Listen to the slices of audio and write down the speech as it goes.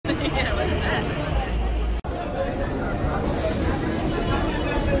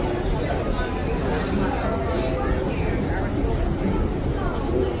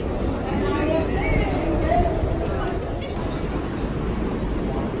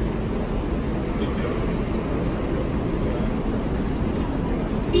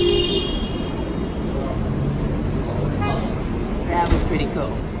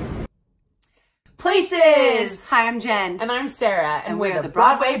Hi, I'm Jen. And I'm Sarah. And we're the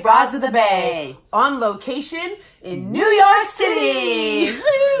Broadway Broads of the Bay. On location in New York City.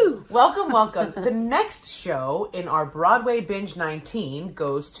 Woo! Welcome, welcome. The next show in our Broadway Binge 19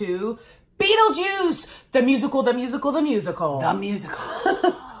 goes to Beetlejuice, the musical, the musical, the musical. The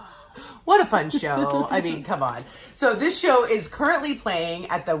musical. What a fun show. I mean, come on. So this show is currently playing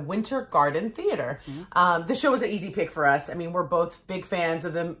at the Winter Garden Theater. This show was an easy pick for us. I mean, we're both big fans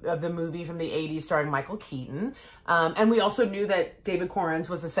of the movie from the 80s starring Michael Keaton. And we also knew that David Korin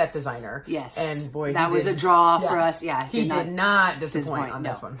was the set designer. Yes. And boy, that was a draw for us. Yeah. He did not disappoint on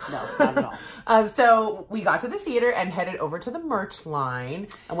this one. No, not at all. So we got to the theater and headed over to the merch line.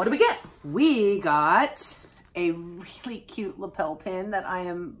 And what did we get? We got a really cute lapel pin that I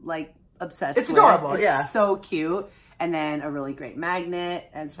am like obsessed with. It's adorable, yeah. So cute. And then a really great magnet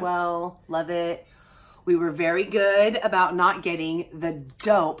as well. Love it. We were very good about not getting the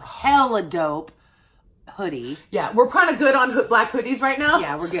hella dope hoodie. Yeah, we're kind of good on black hoodies right now.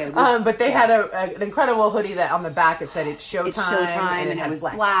 Yeah, we're good. But they had an incredible hoodie that on the back it said it's Showtime. It's Showtime, and it was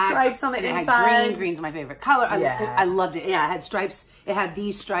black stripes on the inside. It had green. Green's my favorite color. Yeah. I loved it. Yeah, it had stripes. It had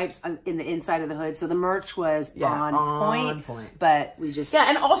these stripes in the inside of the hood. So the merch was on point. But we just... Yeah,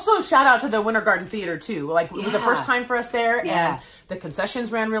 and also shout out to the Winter Garden Theater too. Like, it was the first time for us there. Yeah. And the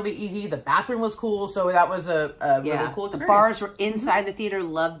concessions ran really easy. The bathroom was cool. So that was a really cool experience. The bars were inside the theater.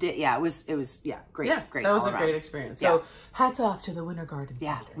 Loved it. Yeah, it was great. Yeah, great. That was a great experience. So hats off to the Winter Garden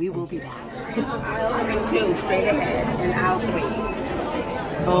Theater. Yeah, we will be back. Aisle number 2, straight ahead, and aisle 3.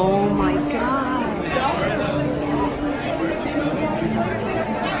 Oh my God.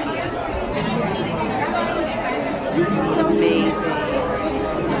 Amazing.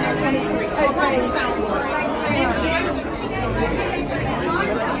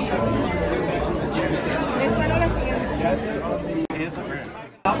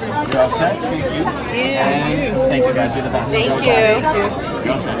 You're all set. Thank you. And thank you guys. You're the best. Thank you.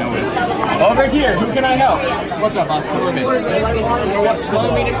 You're all set. No worries. Over here. Who can I help? What's up, boss? Come on in. What,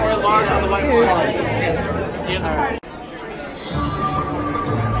 small, medium, or large on the whiteboard? Yes. All right.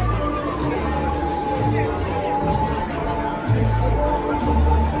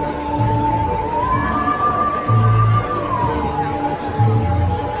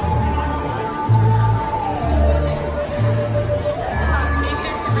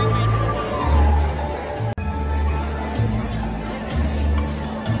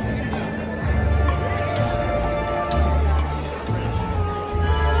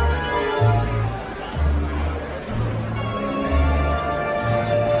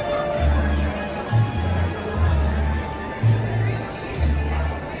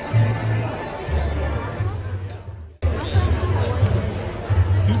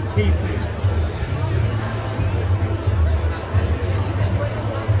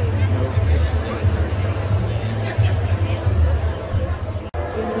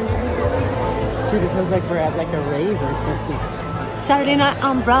 Dude, it feels like we're at like a rave or something. Saturday night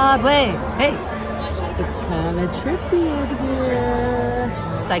on Broadway. Hey. It's kind of trippy out here.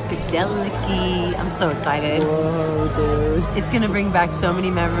 Psychedelic-y. I'm so excited. Whoa, dude. It's going to bring back so many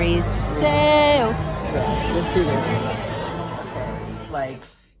memories. Yeah, let's do this. Okay. Like,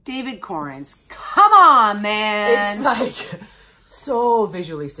 David Korin's. Come on, man. it's like so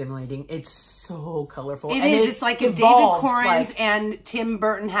visually stimulating. It's so colorful. It is. It's like if David Korin's and Tim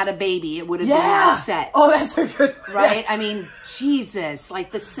Burton had a baby, it would have been that set. Oh, that's a good right? I mean, Jesus.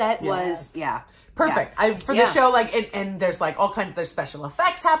 Like the set was, perfect. For the show, like, and there's like all kinds of, there's special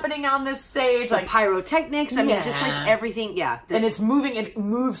effects happening on this stage. Like pyrotechnics. I mean, just like everything. Yeah. And it's moving, it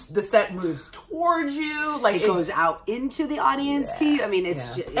moves, the set moves towards you. Like it goes out into the audience to you. I mean,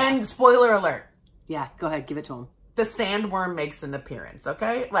 it's just, and spoiler alert. Yeah. Go ahead. Give it to him. The sandworm makes an appearance,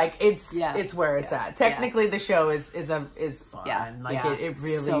 okay? Like it's where it's at. Technically, the show is fun. Yeah, like it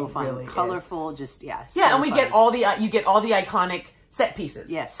really, so fun. really colorful. Is. Just so and we get all the you get all the iconic set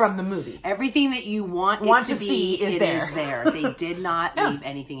pieces from the movie. Everything that you want to see is there. They did not leave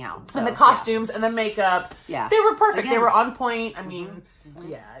anything out. So, and the costumes and the makeup, they were perfect. Again, they were on point. I mean.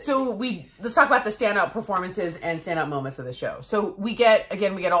 So let's talk about the standout performances and standout moments of the show. So we get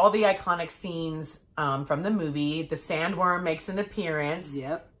all the iconic scenes from the movie. The sandworm makes an appearance.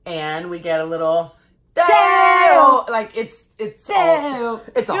 Yep. And we get a little Dale! Like it's all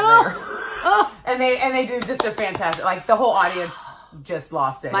there. And they do just a fantastic, like the whole audience just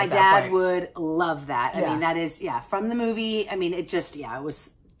lost it. My dad would love that. I mean, that is from the movie. I mean, it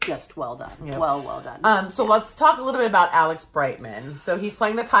was just well done. Yep. Well done. So let's talk a little bit about Alex Brightman. So he's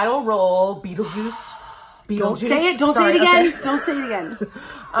playing the title role, Beetlejuice. Don't say it. Don't say it again. Okay. Don't say it again.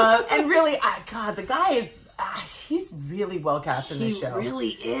 And really, God, the guy is he's really well cast in this show. He really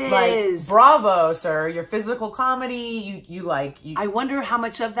is. Like, bravo, sir. Your physical comedy, you I wonder how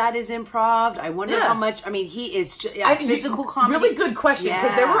much of that is improv. I wonder how much, I mean, he is just, physical comedy. Really good question,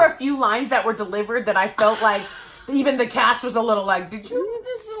 because there were a few lines that were delivered that I felt like even the cast was a little like, did you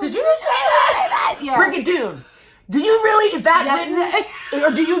say that? Yeah. Brigadoon. Do you really? Is that written?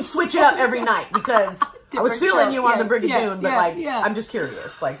 Or do you switch it up every night? Because I was feeling you on the Brigadoon, but I'm just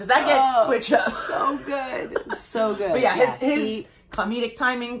curious. Like, does that get switched up? So good. So good. But his comedic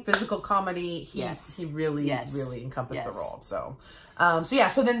timing, physical comedy, he really encompassed the role. So,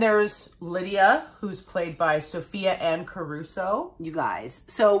 so then there's Lydia, who's played by Sophia Ann Caruso. You guys.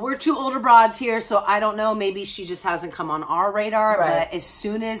 So we're two older broads here, so I don't know. Maybe she just hasn't come on our radar. Right. But as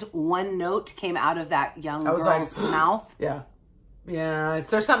soon as one note came out of that young girl's mouth. Yeah. Yeah,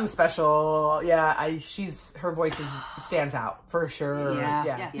 there's something special. Yeah, her voice stands out for sure.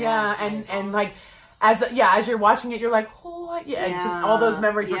 And like as you're watching it, you're like, oh, what? And just all those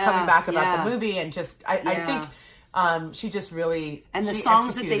memories were coming back about the movie, and just I think she just really, and the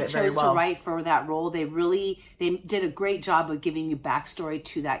songs that they chose to write for that role, they did a great job of giving you backstory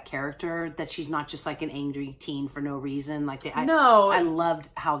to that character, that she's not just like an angry teen for no reason. Like I loved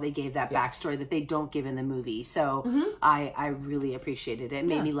how they gave that backstory that they don't give in the movie. So I really appreciated it. It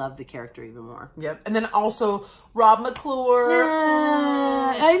made me love the character even more. Yep. And then also Rob McClure.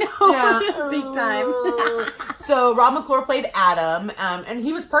 I know. Big time. So Rob McClure played Adam, and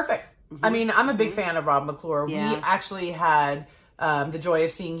he was perfect. I mean, I'm a big fan of Rob McClure. Yeah. We actually had the joy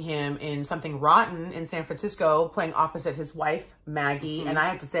of seeing him in Something Rotten in San Francisco, playing opposite his wife, Maggie. And I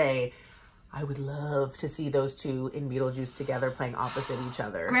have to say, I would love to see those two in Beetlejuice together, playing opposite each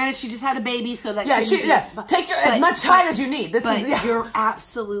other. Granted, she just had a baby, so that take as much time as you need. You're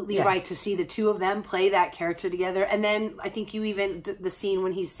absolutely right to see the two of them play that character together. And then I think you even the scene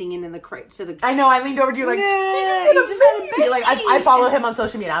when he's singing in the crate to the. I know. I leaned over to you like, he just had a baby. Like I follow him on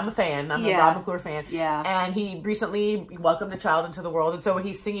social media. I'm a fan. I'm a Rob McClure fan. Yeah. And he recently welcomed a child into the world, and so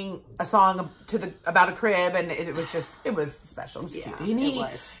he's singing a song about a crib, and it was special. It was cute.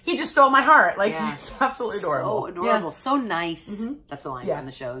 He just stole my heart. Like, he's absolutely adorable. So adorable. So nice. That's a line from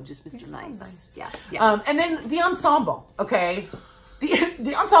the show. Just Mr. Nice. So nice. Yeah. And then the ensemble, okay?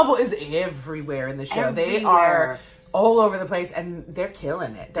 The ensemble is everywhere in the show. Everywhere. They are all over the place, and they're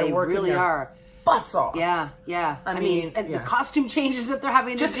killing it. They're working really are. Butts off. Yeah. I mean and the costume changes that they're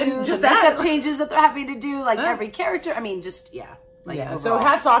having to do, the makeup changes that they're having to do, like every character. I mean, just, overall. So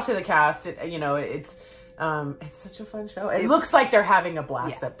hats off to the cast. It's such a fun show. It looks like they're having a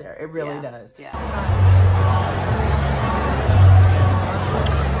blast up there. It really does. Yeah.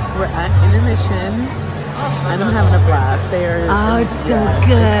 We're at intermission, and I'm having a blast. It's so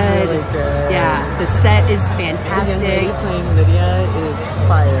good. It's really good. Yeah, the set is fantastic. The young lady playing Lydia is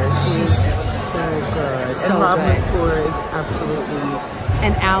fire. She's so good. So and Rob McClure is absolutely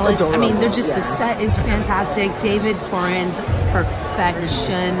and Alex, adorable. I mean, they're just, the set is fantastic. David Korin's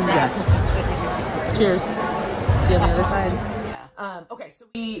perfection. Cheers. See you on the other side. Okay, so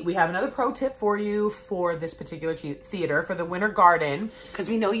we have another pro tip for you for this particular theater, for the Winter Garden. Because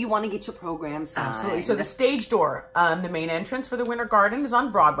we know you want to get your program signed. Absolutely. So the stage door, the main entrance for the Winter Garden is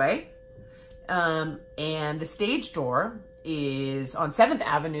on Broadway. And the stage door is on 7th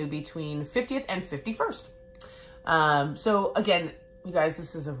Avenue between 50th and 51st. So again, you guys,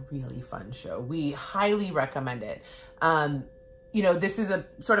 this is a really fun show. We highly recommend it. This is a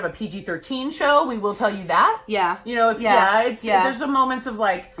sort of a PG-13 show. We will tell you that. Yeah. There's some moments of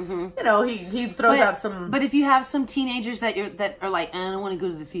like, he throws out some. But if you have some teenagers that are like, I don't want to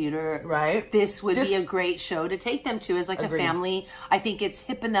go to the theater. Right. This would be a great show to take them to as like a family. I think it's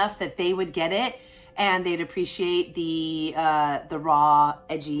hip enough that they would get it and they'd appreciate the raw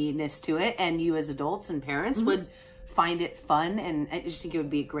edginess to it. And you as adults and parents would find it fun. And I just think it would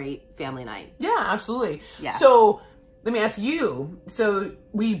be a great family night. Yeah, absolutely. Yeah. So let me ask you, so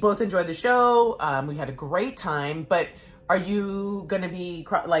we both enjoyed the show. We had a great time, but are you going to be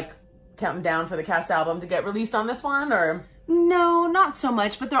like counting down for the cast album to get released on this one, or? No, not so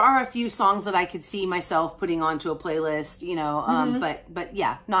much, but there are a few songs that I could see myself putting onto a playlist, but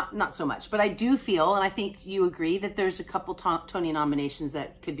yeah, not so much. But I do feel, and I think you agree, that there's a couple Tony nominations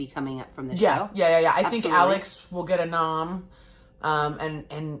that could be coming up from the show. Yeah. I think Alex will get a nom,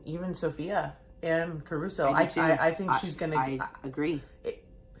 and even Sophia and Caruso. I think she's gonna. I agree.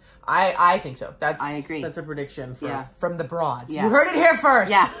 I think so. I agree. That's a prediction from the broads. Yeah. You heard it here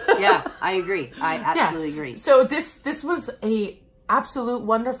first. Yeah, I agree. I absolutely agree. So this was a absolute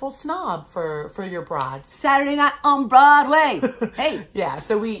wonderful snob for your broads. Saturday night on Broadway. Hey. Yeah,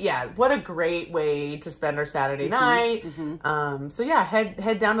 so what a great way to spend our Saturday night. So yeah,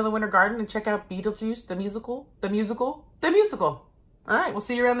 head down to the Winter Garden and check out Beetlejuice, the musical. All right, we'll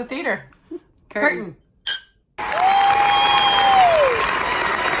see you around the theater. Curtain.